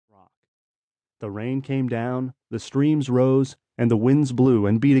The rain came down, the streams rose, and the winds blew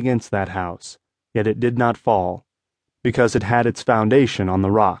and beat against that house. Yet it did not fall, because it had its foundation on the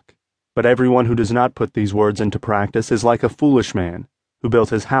rock. But everyone who does not put these words into practice is like a foolish man, who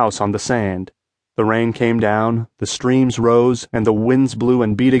built his house on the sand. The rain came down, the streams rose, and the winds blew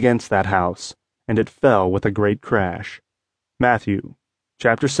and beat against that house, and it fell with a great crash. Matthew,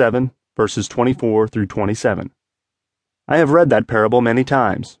 chapter 7, verses 24 through 27. I have read that parable many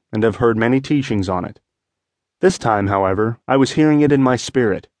times, and have heard many teachings on it. This time, however, I was hearing it in my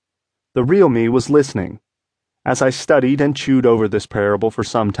spirit. The real me was listening. As I studied and chewed over this parable for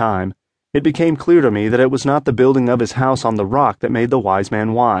some time, it became clear to me that it was not the building of his house on the rock that made the wise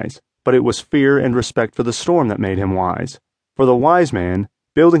man wise, but it was fear and respect for the storm that made him wise. For the wise man,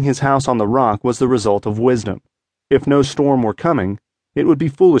 building his house on the rock was the result of wisdom. If no storm were coming, it would be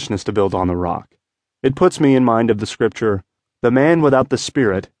foolishness to build on the rock. It puts me in mind of the scripture, "The man without the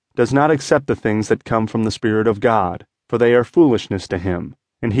Spirit does not accept the things that come from the Spirit of God, for they are foolishness to him,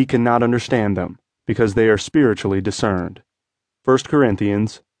 and he cannot understand them, because they are spiritually discerned." 1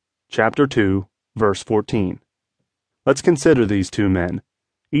 Corinthians chapter 2, verse 14. Let's consider these two men,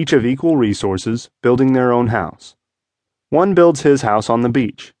 each of equal resources, building their own house. One builds his house on the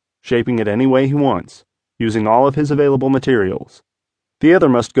beach, shaping it any way he wants, using all of his available materials. The other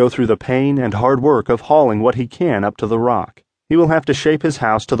must go through the pain and hard work of hauling what he can up to the rock. He will have to shape his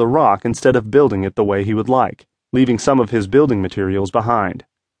house to the rock instead of building it the way he would like, leaving some of his building materials behind.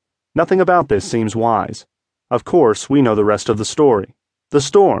 Nothing about this seems wise. Of course, we know the rest of the story. The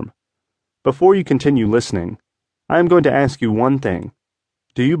storm. Before you continue listening, I am going to ask you one thing.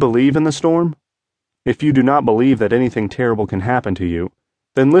 Do you believe in the storm? If you do not believe that anything terrible can happen to you,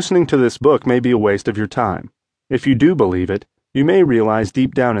 then listening to this book may be a waste of your time. If you do believe it, you may realize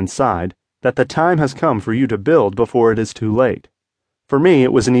deep down inside that the time has come for you to build before it is too late. For me,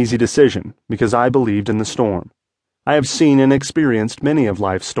 it was an easy decision, because I believed in the storm. I have seen and experienced many of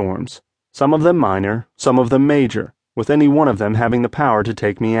life's storms, some of them minor, some of them major, with any one of them having the power to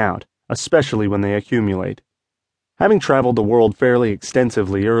take me out, especially when they accumulate. Having traveled the world fairly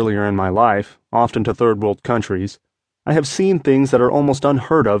extensively earlier in my life, often to third world countries, I have seen things that are almost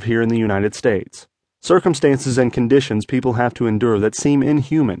unheard of here in the United States. Circumstances and conditions people have to endure that seem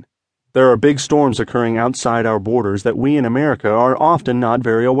inhuman. There are big storms occurring outside our borders that we in America are often not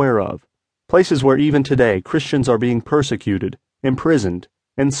very aware of. Places where even today Christians are being persecuted, imprisoned,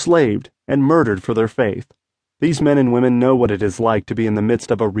 enslaved, and murdered for their faith. These men and women know what it is like to be in the midst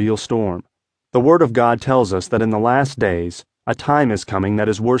of a real storm. The Word of God tells us that in the last days, a time is coming that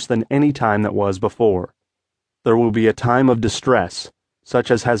is worse than any time that was before. There will be a time of distress,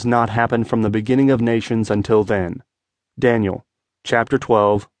 such as has not happened from the beginning of nations until then. Daniel, chapter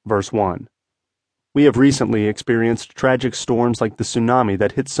 12, verse 1. We have recently experienced tragic storms like the tsunami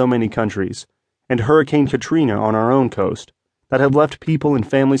that hit so many countries, and Hurricane Katrina on our own coast, that have left people and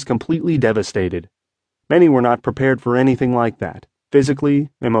families completely devastated. Many were not prepared for anything like that, physically,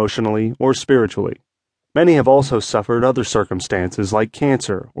 emotionally, or spiritually. Many have also suffered other circumstances like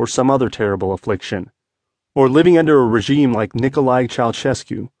cancer or some other terrible affliction, or living under a regime like Nicolae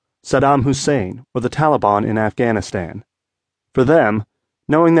Ceausescu, Saddam Hussein, or the Taliban in Afghanistan. For them,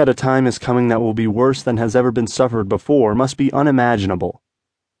 knowing that a time is coming that will be worse than has ever been suffered before must be unimaginable.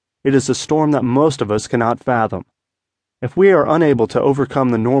 It is a storm that most of us cannot fathom. If we are unable to overcome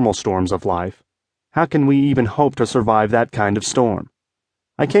the normal storms of life, how can we even hope to survive that kind of storm?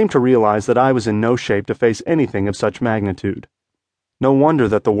 I came to realize that I was in no shape to face anything of such magnitude. No wonder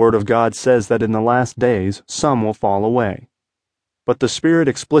that the Word of God says that in the last days some will fall away. But the Spirit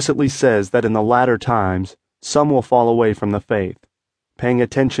explicitly says that in the latter times some will fall away from the faith, paying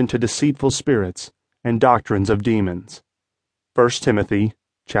attention to deceitful spirits and doctrines of demons. 1 Timothy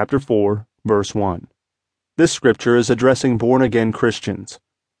chapter 4, verse 1. This scripture is addressing born-again Christians.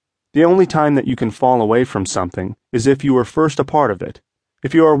 The only time that you can fall away from something is if you were first a part of it.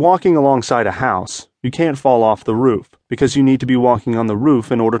 If you are walking alongside a house, you can't fall off the roof, because you need to be walking on the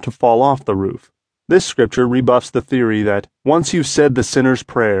roof in order to fall off the roof. This scripture rebuffs the theory that once you've said the sinner's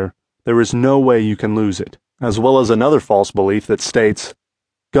prayer, there is no way you can lose it, as well as another false belief that states,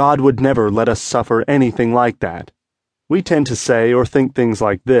 God would never let us suffer anything like that. We tend to say or think things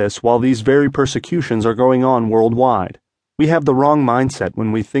like this while these very persecutions are going on worldwide. We have the wrong mindset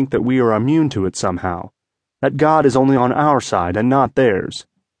when we think that we are immune to it somehow, that God is only on our side and not theirs.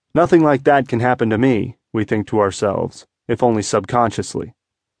 Nothing like that can happen to me, we think to ourselves, if only subconsciously.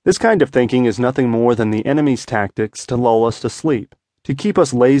 This kind of thinking is nothing more than the enemy's tactics to lull us to sleep, to keep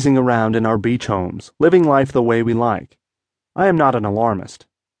us lazing around in our beach homes, living life the way we like. I am not an alarmist.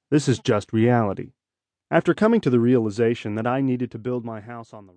 This is just reality. After coming to the realization that I needed to build my house on the